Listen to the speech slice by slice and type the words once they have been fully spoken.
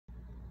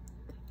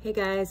Hey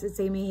guys, it's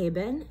Amy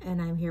Haben,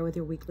 and I'm here with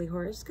your weekly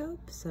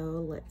horoscope,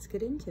 so let's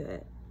get into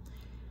it.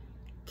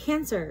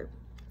 Cancer.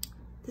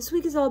 This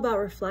week is all about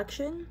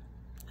reflection.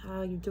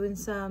 You're doing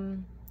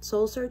some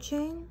soul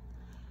searching.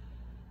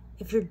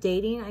 If you're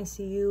dating, I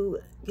see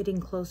you getting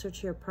closer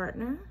to your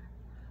partner.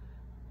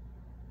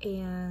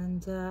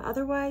 And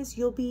otherwise,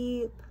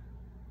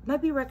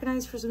 might be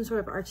recognized for some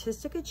sort of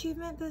artistic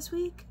achievement this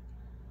week.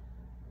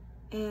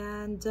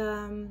 And,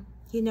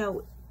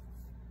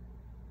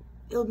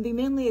 it'll be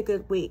mainly a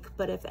good week,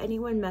 but if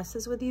anyone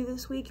messes with you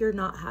this week, you're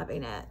not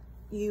having it.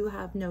 You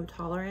have no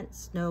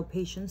tolerance, no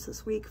patience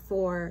this week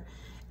for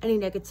any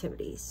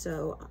negativity.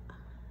 So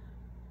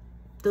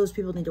those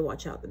people need to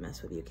watch out that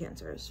mess with you,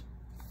 Cancers.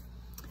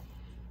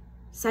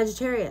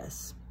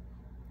 Sagittarius.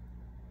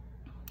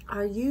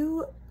 Are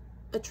you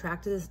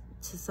attracted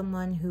to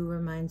someone who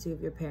reminds you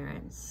of your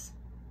parents?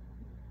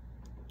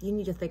 You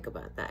need to think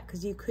about that,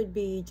 because you could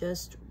be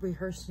just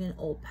rehearsing an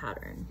old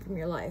pattern from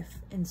your life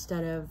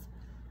instead of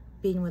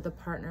being with a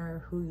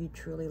partner who you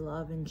truly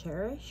love and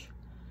cherish.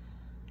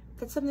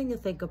 That's something to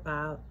think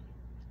about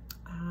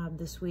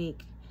this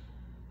week.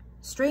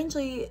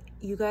 Strangely,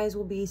 you guys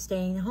will be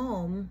staying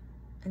home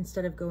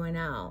instead of going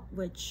out,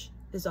 which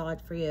is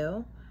odd for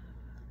you.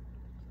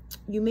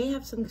 You may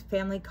have some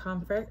family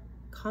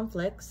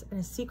conflicts and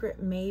a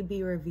secret may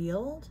be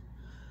revealed,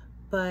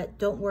 but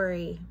don't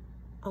worry.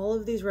 All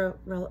of these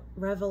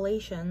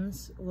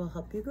revelations will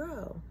help you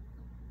grow.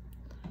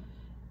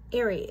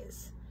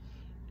 Aries.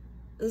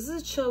 This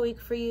is a chill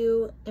week for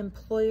you.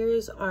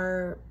 Employers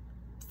are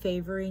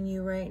favoring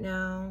you right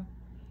now.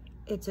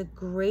 It's a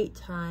great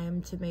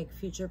time to make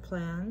future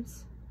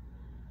plans.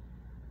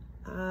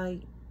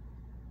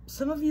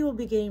 Some of you will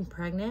be getting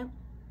pregnant.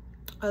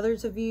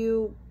 Others of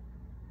you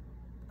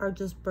are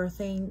just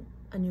birthing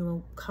a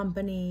new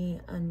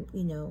company and,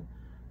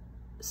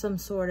 some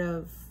sort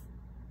of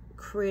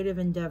creative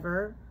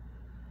endeavor.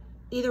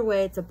 Either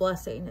way, it's a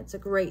blessing. It's a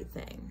great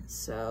thing.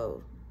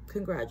 So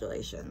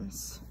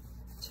congratulations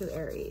to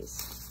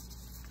Aries.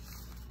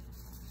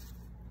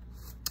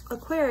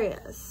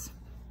 Aquarius.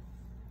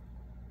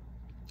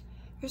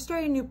 You're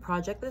starting a new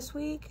project this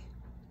week,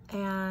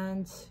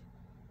 and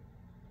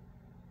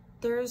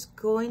there's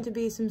going to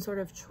be some sort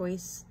of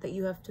choice that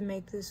you have to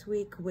make this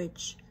week,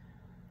 which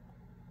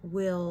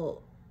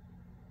will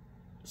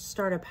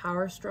start a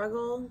power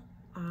struggle.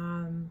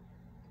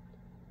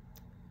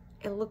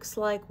 It looks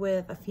like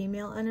with a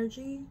female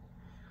energy,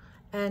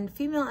 and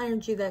female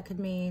energy, that could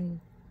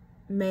mean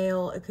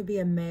male. It could be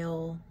a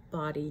male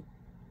bodied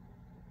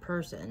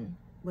person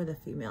with a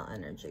female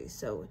energy,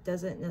 so it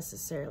doesn't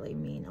necessarily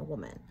mean a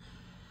woman.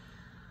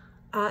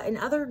 In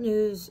other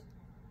news,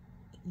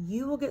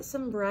 you will get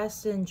some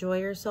rest and enjoy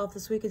yourself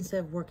this week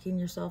instead of working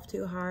yourself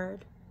too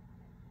hard.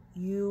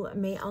 You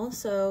may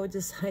also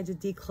decide to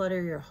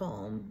declutter your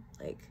home.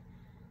 Like,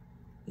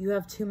 you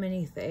have too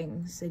many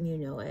things and you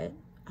know it.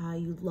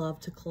 You love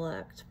to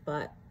collect,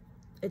 but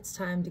it's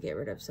time to get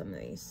rid of some of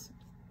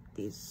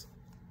these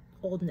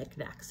old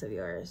knickknacks of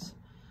yours.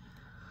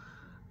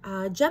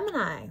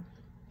 Gemini.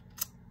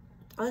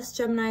 Us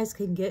Geminis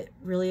can get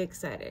really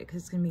excited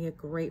because it's going to be a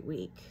great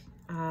week.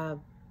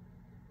 The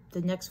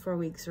next 4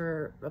 weeks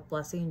are a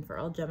blessing for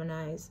all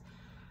Geminis.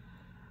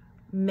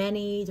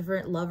 Many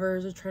different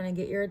lovers are trying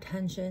to get your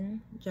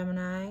attention,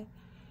 Gemini.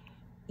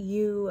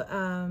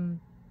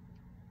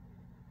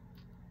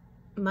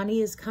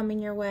 Money is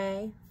coming your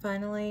way,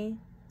 finally.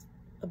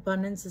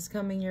 Abundance is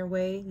coming your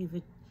way.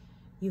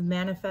 You've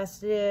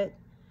manifested it.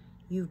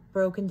 You've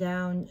broken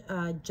down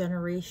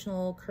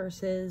generational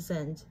curses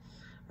and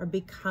are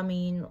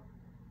becoming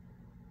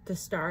the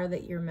star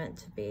that you're meant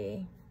to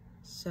be.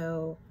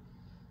 So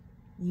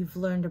you've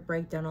learned to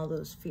break down all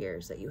those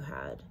fears that you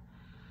had.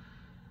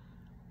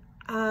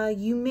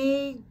 You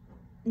may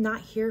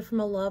not hear from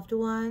a loved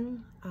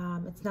one.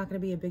 It's not going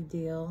to be a big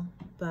deal,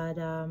 but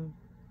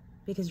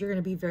because you're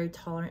going to be very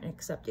tolerant and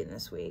accepting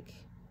this week.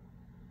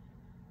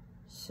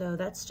 So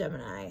that's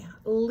Gemini.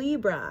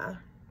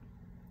 Libra.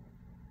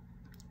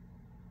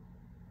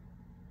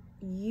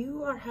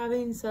 You are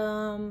having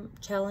some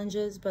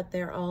challenges, but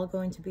they're all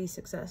going to be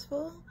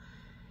successful.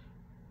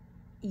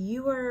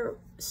 You are,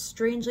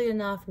 strangely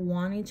enough,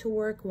 wanting to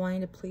work,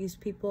 wanting to please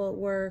people at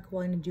work,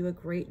 wanting to do a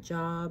great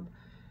job,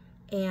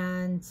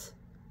 and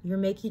you're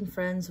making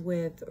friends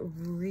with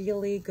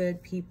really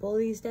good people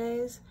these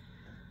days,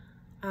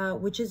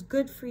 which is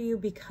good for you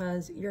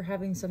because you're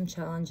having some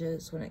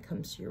challenges when it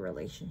comes to your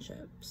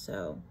relationship.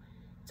 So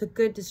it's a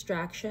good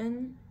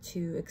distraction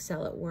to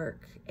excel at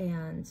work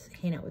and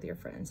hang out with your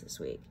friends this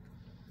week.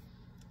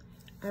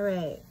 All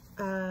right,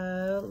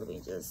 let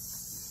me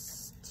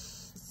just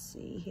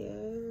see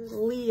here.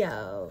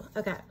 Leo.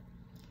 Okay.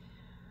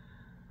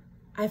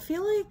 I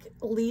feel like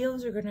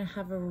Leos are going to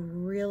have a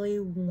really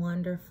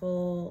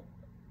wonderful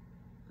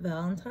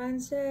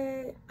Valentine's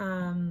Day.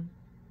 I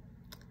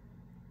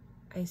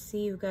see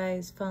you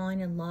guys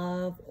falling in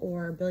love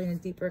or building a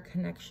deeper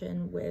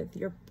connection with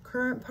your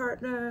current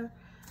partner.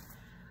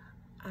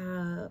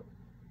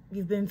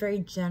 You've been very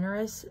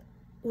generous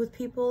with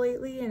people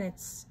lately, and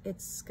it's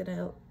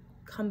gonna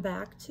come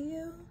back to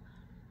you.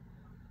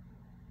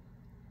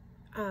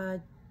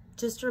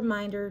 Just a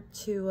reminder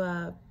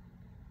to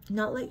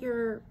not let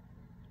your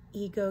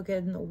ego get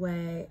in the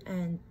way,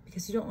 and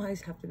because you don't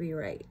always have to be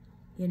right,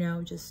 you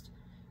know, just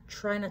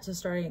try not to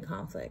start any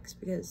conflicts,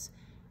 because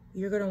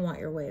you're going to want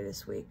your way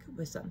this week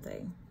with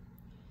something.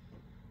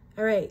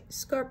 All right,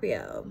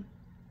 Scorpio.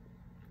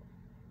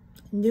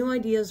 New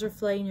ideas are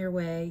flying your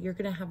way. You're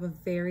going to have a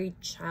very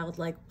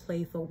childlike,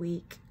 playful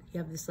week. You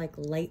have this like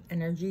light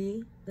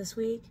energy this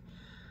week.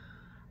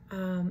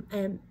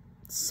 And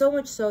so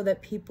much so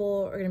that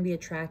people are going to be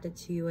attracted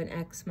to you. An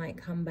ex might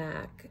come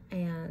back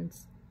and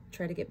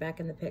try to get back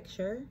in the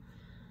picture.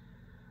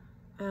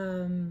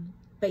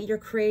 But you're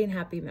creating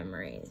happy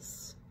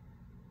memories.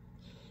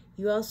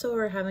 You also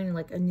are having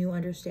like a new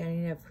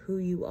understanding of who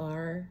you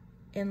are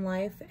in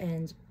life.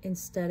 And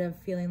instead of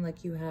feeling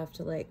like you have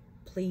to like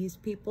please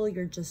people,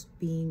 you're just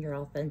being your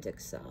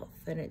authentic self.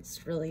 And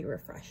it's really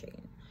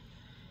refreshing.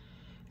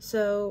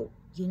 So,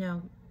 you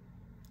know,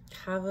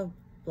 have a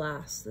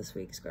blast this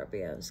week,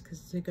 Scorpios,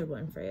 because it's a good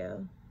one for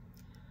you.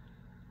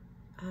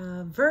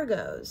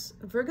 Virgos.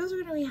 Virgos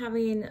are going to be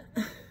having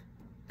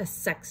a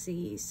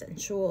sexy,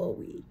 sensual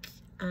week.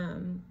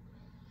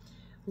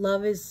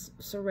 Love is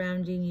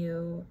surrounding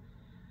you.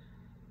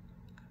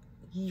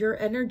 Your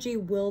energy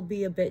will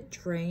be a bit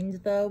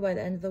drained, though, by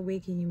the end of the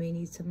week, and you may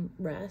need some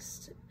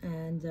rest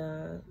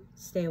and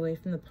stay away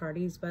from the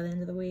parties by the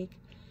end of the week.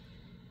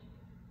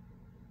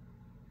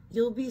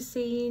 You'll be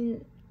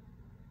seeing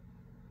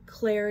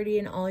clarity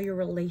in all your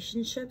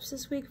relationships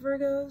this week,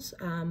 Virgos.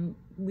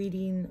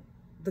 Weeding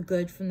the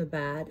good from the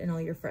bad in all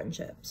your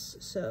friendships.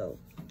 So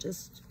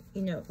just,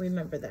 you know,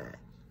 remember that.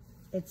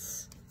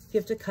 If you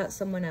have to cut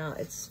someone out,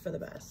 it's for the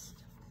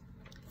best.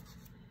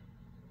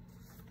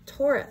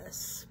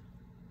 Taurus.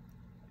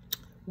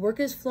 Work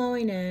is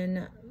flowing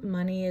in.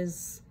 Money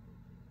is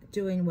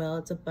doing well.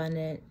 It's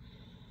abundant.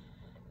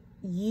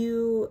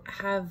 You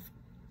have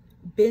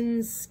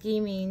been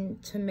scheming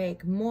to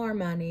make more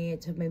money,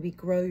 to maybe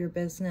grow your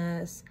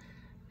business,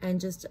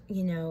 and just,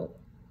 you know,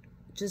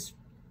 just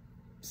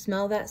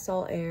smell that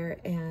salt air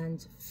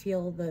and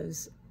feel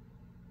those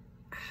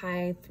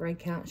high thread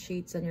count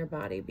sheets on your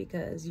body,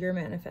 because you're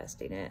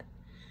manifesting it.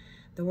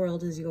 The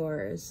world is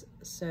yours.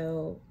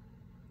 So,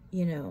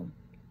 you know,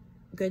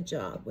 good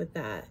job with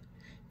that.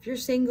 If you're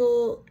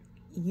single,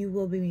 you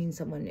will be meeting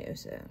someone new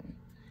soon.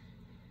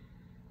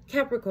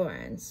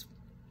 Capricorns.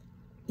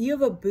 You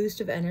have a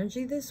boost of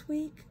energy this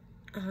week,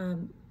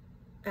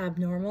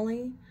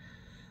 abnormally,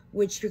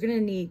 which you're going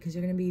to need because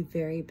you're going to be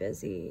very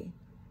busy.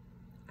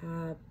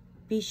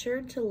 Be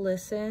sure to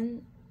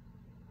listen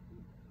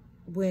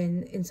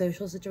when in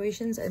social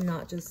situations and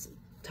not just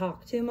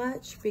talk too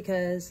much,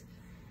 because,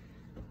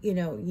 you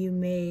know, you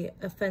may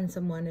offend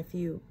someone if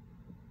you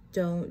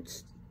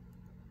don't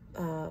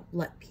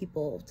let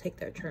people take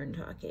their turn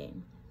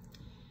talking.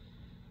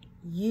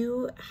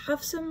 You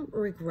have some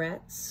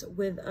regrets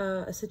with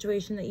a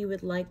situation that you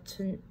would like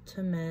to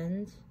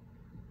mend.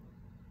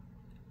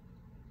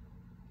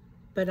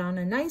 But on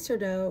a nicer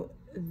note,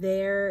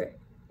 there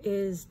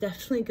is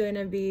definitely going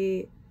to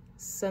be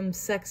some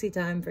sexy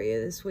time for you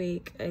this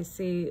week. I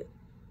see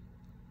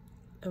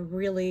a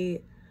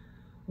really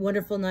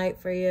wonderful night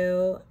for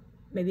you,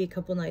 maybe a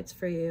couple nights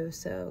for you.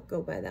 So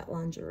go buy that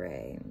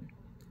lingerie and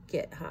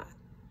get hot.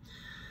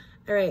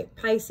 All right,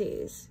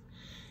 Pisces.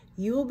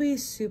 You will be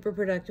super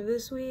productive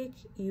this week.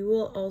 You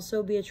will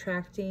also be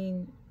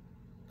attracting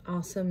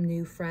awesome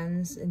new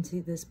friends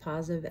into this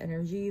positive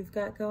energy you've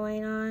got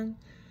going on.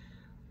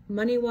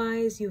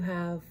 Money-wise, you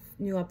have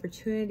new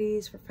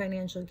opportunities for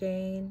financial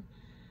gain.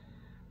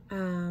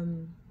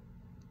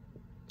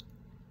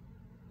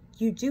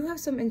 You do have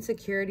some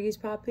insecurities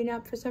popping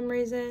up for some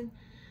reason.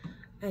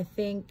 I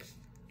think,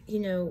 you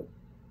know,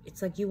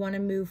 it's like you want to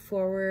move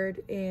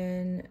forward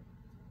in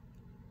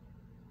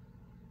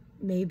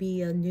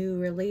maybe a new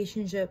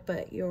relationship,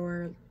 but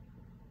you're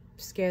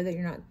scared that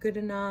you're not good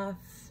enough.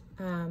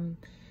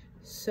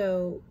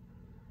 So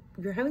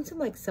you're having some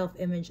like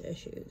self-image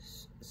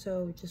issues.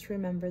 So just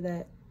remember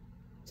that,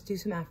 to do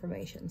some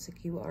affirmations,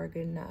 like you are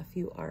good enough,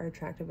 you are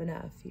attractive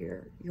enough,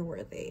 you're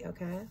worthy,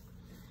 okay?